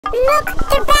Look,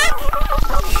 they're back.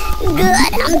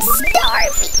 Good, I'm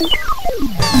starving.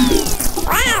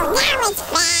 Wow, now it's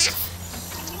back.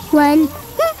 1, 2,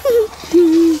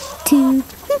 3,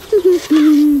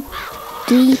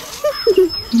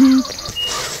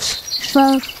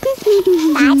 4, 5,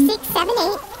 6, 7,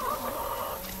 8,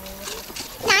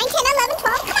 9, 10, 11,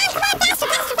 12. Come on, faster,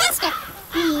 faster, faster.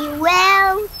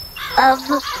 Beware of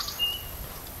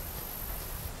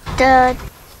the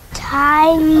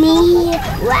tiny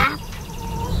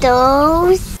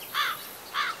raptors.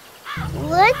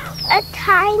 What's a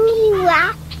tiny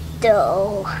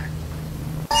raptor?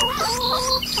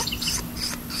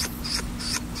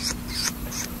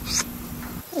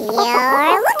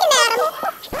 You're looking at him.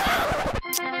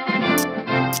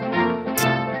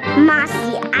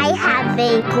 Mossy, I have a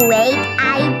great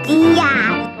idea.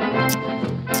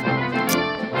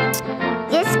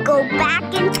 Let's go back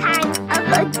in time of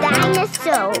the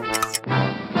dinosaurs.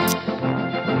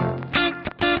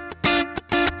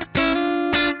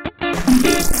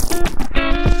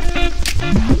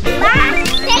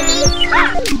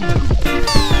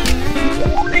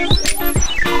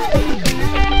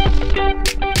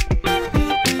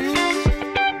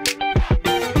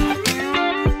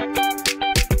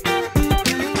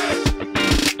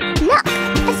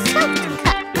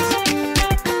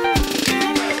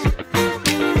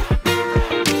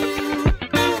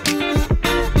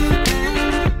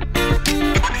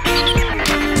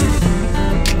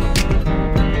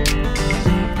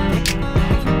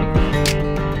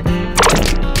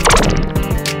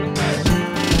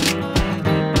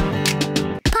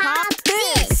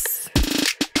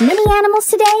 Many animals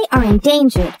today are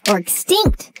endangered or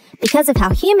extinct because of how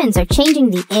humans are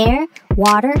changing the air,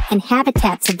 water, and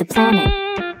habitats of the planet.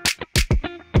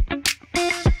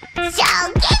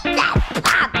 So get that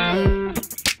pop!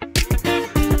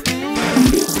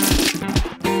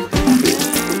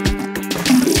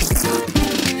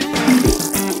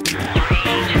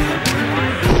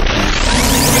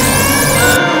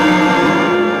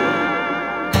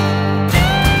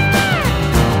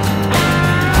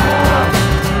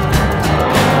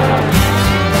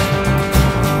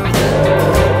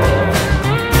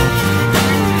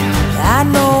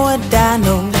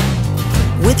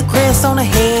 On a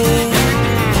head,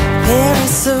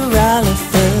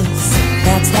 Parasaurolophus,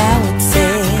 that's how it's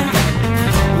said.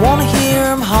 Wanna hear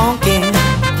him honking,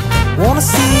 wanna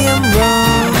see him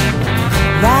run.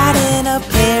 Riding a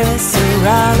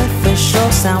Parasaurolophus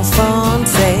sure sounds fun.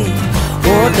 Say,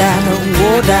 whoa dino,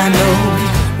 whoa dino,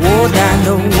 whoa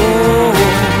dino, whoa,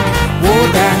 whoa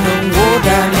dino, whoa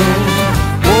dino,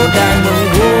 whoa dino,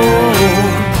 whoa,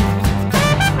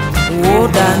 whoa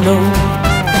dino.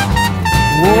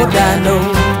 Whoa dino,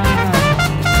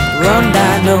 run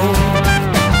dino,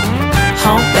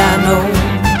 honk dino.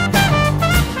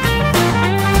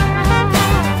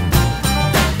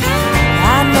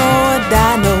 I know a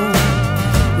dino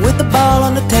with a ball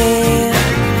on the tail,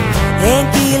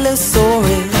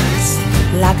 Ankylosaurus,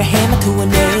 like a hammer to a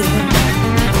nail.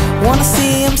 Wanna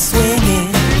see him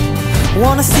swinging,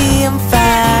 wanna see him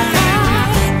fly.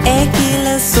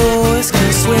 Ankylosaurus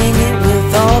can swing it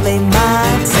with all they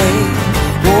might. Say,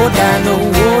 whoa dino,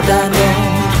 whoa dino,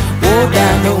 whoa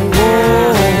dino,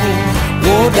 whoa,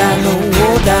 whoa dino,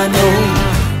 whoa dino,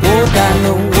 whoa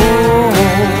dino, whoa,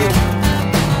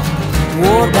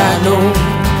 whoa dino,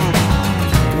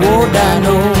 whoa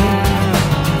dino,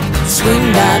 swing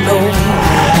dino,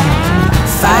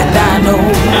 fight dino.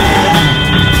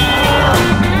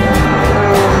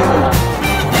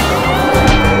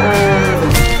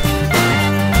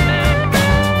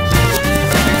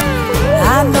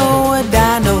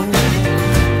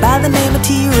 The name of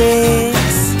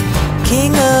T-Rex,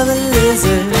 king of the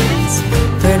lizards,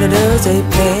 predators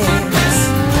apex.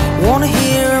 Wanna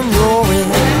hear him roaring,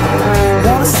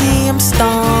 wanna see him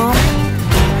stomp.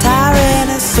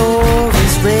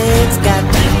 Tyrannosaurus Rex got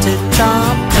to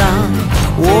chomp chomp.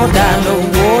 Whoa dino,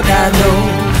 whoa dino,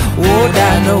 whoa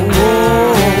dino,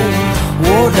 whoa,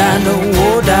 whoa dino,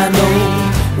 whoa dino,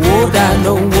 whoa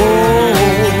dino, whoa.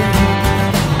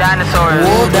 Dinosaurs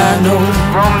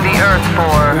roamed the earth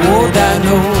for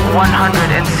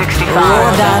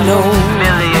 165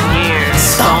 million years.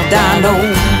 Stomp dino.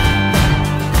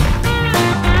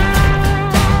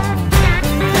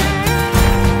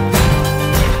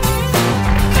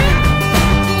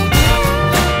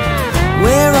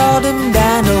 Where all them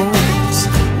dinos?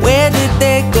 Where did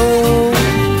they go?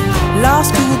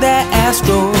 Lost to that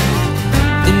asteroid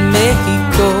in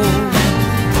Mexico.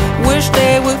 Wish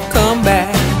they would come back.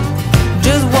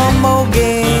 Just one more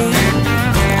game.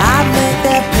 I met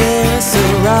that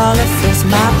Parasaurolophus,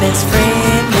 my best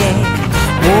friend, yeah.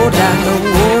 Whoa dino,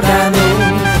 whoa dino,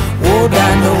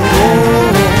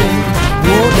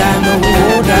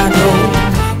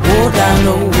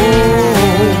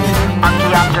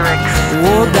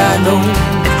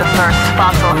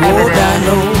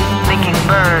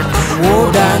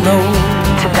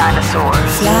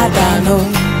 dinosaurs. Fly Dino,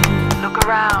 Look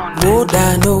around. whoa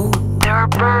Dino, There are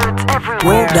birds whoa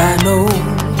everywhere. Dino,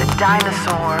 The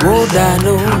dinosaurs whoa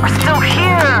Dino, are still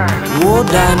here. whoa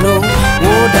Dino,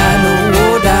 whoa Dino,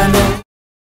 whoa Dino.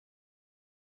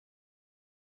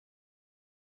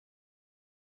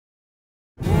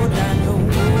 Whoa Dino,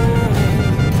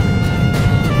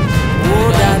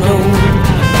 whoa Dino,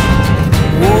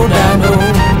 whoa Dino,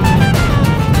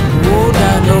 whoa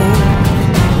Dino,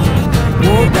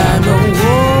 whoa Dino,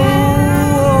 whoa.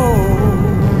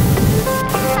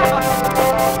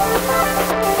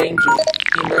 Danger.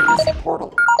 Emergency portal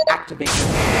activated.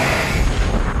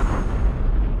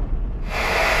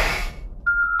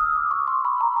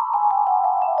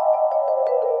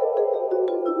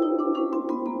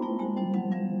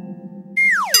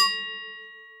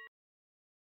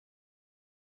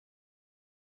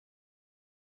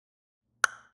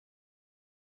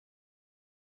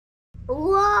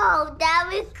 Whoa, that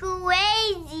was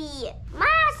crazy!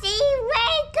 Mossy,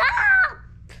 wake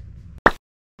up!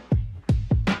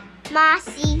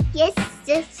 Mossy, yes,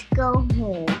 let's go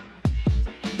home.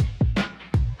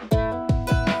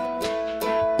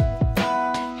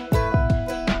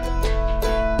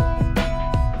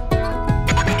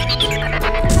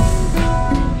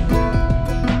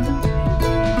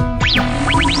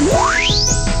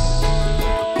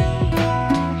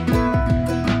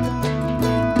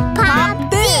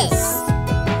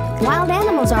 Wild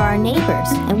animals are our neighbors,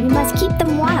 and we must keep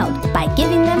them wild by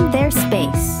giving them their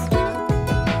space.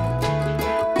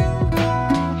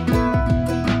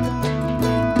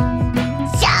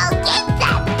 So get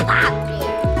that poppin'!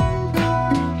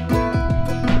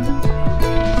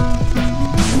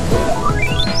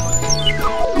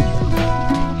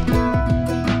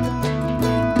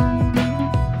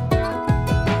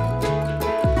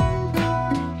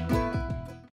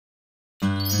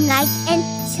 Like and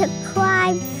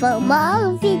subscribe for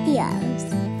more videos.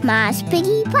 Moss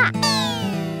Piggy Pop.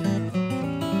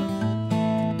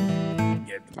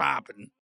 Get poppin'.